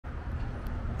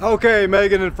Okay,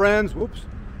 Megan and friends. Whoops.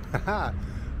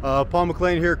 Paul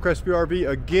McLean here, Crestview RV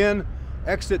again.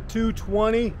 Exit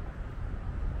 220.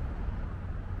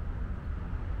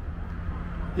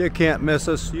 You can't miss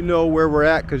us. You know where we're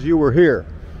at because you were here.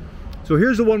 So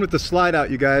here's the one with the slide out,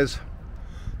 you guys.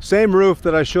 Same roof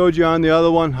that I showed you on the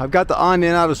other one. I've got the awning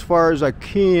out as far as I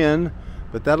can,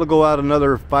 but that'll go out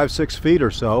another 5-6 feet or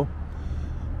so.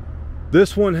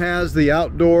 This one has the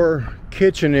outdoor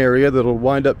kitchen area that'll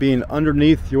wind up being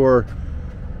underneath your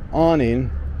awning.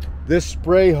 This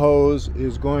spray hose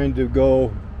is going to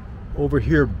go over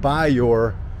here by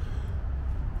your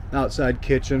outside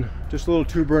kitchen. Just a little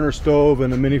 2-burner stove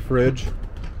and a mini fridge.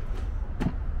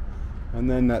 And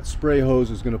then that spray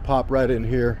hose is going to pop right in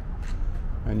here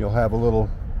and you'll have a little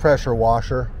pressure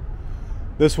washer.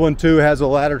 This one too has a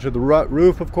ladder to the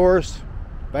roof, of course.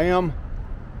 Bam.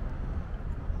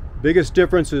 Biggest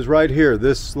difference is right here,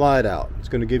 this slide out. It's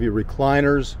going to give you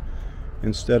recliners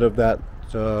instead of that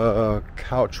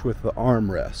couch with the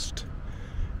armrest,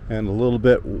 and a little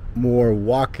bit more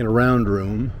walking around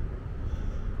room,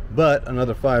 but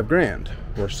another $5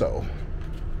 or so.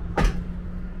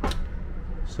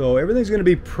 So everything's going to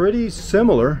be pretty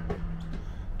similar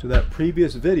to that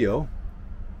previous video.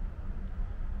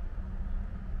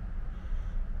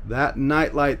 That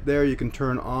night light there you can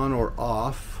turn on or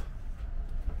off.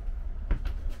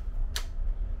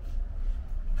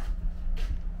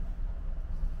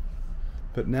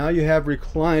 But now you have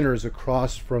recliners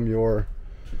across from your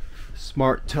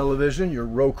smart television, your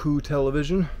Roku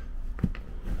television.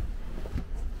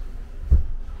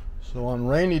 So on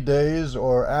rainy days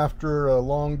or after a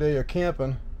long day of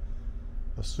camping,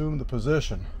 assume the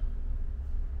position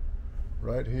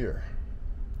right here.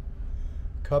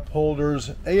 Cup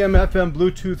holders, AM, FM,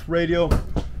 Bluetooth radio,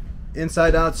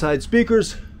 inside, outside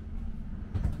speakers.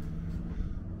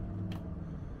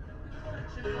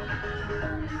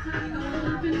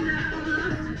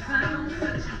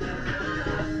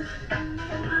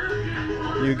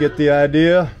 You get the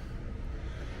idea.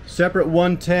 Separate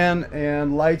 110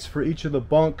 and lights for each of the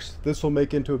bunks. This will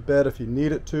make into a bed if you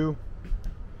need it to.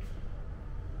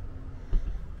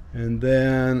 And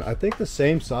then I think the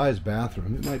same size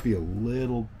bathroom. It might be a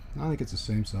little, I think it's the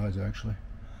same size actually.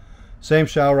 Same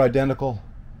shower, identical.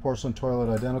 Porcelain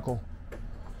toilet, identical.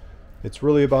 It's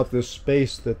really about this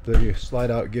space that the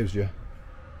slide out gives you.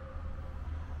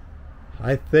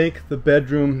 I think the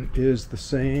bedroom is the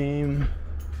same.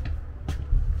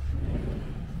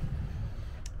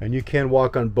 And you can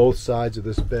walk on both sides of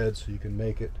this bed, so you can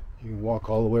make it. You can walk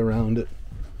all the way around it.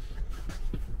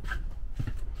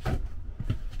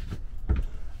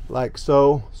 Like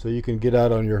so. So you can get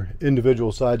out on your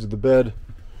individual sides of the bed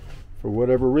for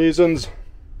whatever reasons.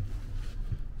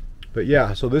 But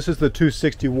yeah, so this is the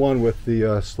 261 with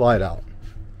the slide out.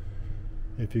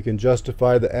 If you can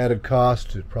justify the added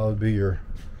cost, it'd probably be your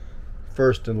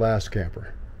first and last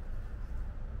camper.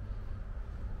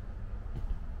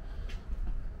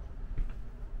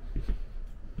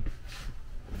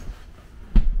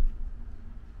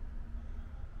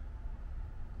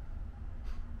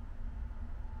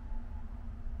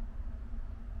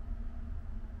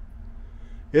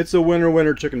 It's a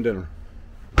winner chicken dinner.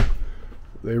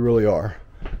 They really are.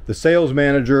 The sales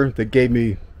manager that gave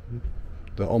me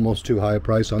the almost too high a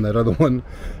price on that other one,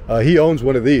 he owns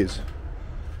one of these.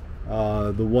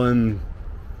 The one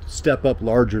step up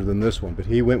larger than this one, but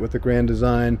he went with the Grand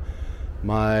Design.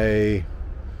 My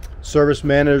service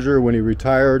manager, when he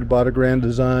retired, bought a Grand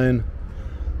Design.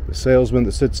 The salesman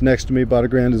that sits next to me bought a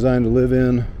Grand Design to live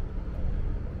in.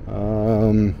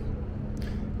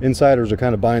 Insiders are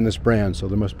kind of buying this brand, so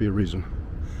there must be a reason.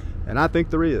 And I think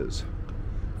there is.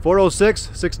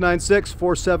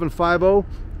 406-696-4750.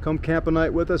 Come camp a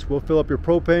night with us. We'll fill up your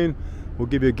propane. We'll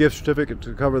give you a gift certificate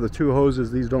to cover the 2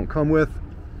 hoses these don't come with.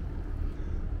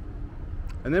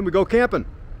 And then we go camping.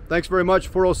 Thanks very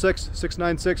much.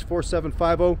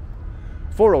 406-696-4750.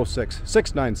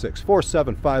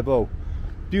 406-696-4750.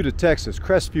 Buda, Texas.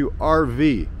 Crestview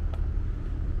RV.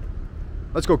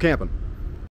 Let's go camping.